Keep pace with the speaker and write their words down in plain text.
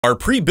Are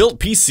pre-built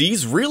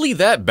PCs really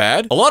that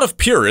bad? A lot of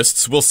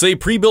purists will say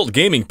pre-built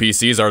gaming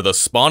PCs are the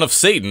spawn of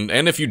Satan,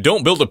 and if you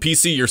don't build a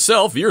PC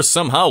yourself, you're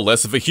somehow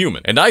less of a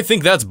human. And I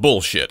think that's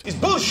bullshit. It's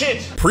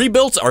bullshit!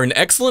 Pre-builts are an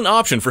excellent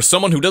option for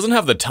someone who doesn't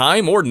have the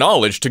time or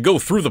knowledge to go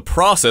through the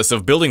process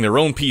of building their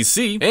own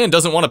PC and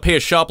doesn't want to pay a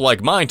shop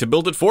like mine to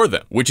build it for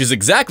them. Which is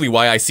exactly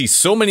why I see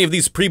so many of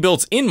these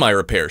pre-builts in my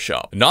repair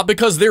shop. Not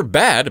because they're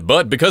bad,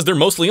 but because they're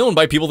mostly owned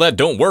by people that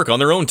don't work on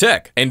their own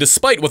tech. And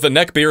despite what the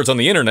neckbeards on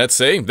the internet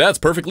say, that's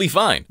perfectly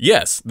fine.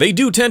 Yes, they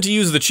do tend to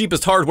use the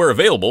cheapest hardware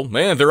available,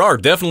 and there are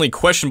definitely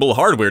questionable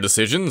hardware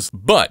decisions,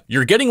 but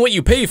you're getting what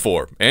you pay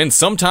for, and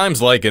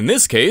sometimes, like in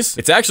this case,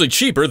 it's actually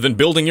cheaper than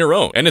building your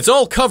own. And it's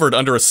all covered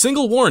under a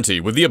single warranty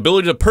with the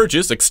ability to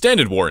purchase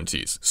extended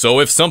warranties. So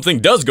if something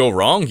does go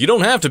wrong, you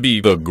don't have to be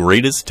the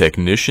greatest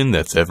technician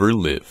that's ever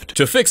lived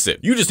to fix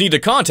it. You just need to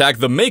contact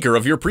the maker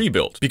of your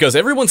pre-built, because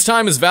everyone's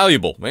time is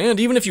valuable,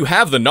 and even if you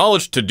have the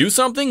knowledge to do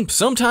something,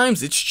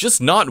 sometimes it's just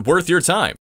not worth your time.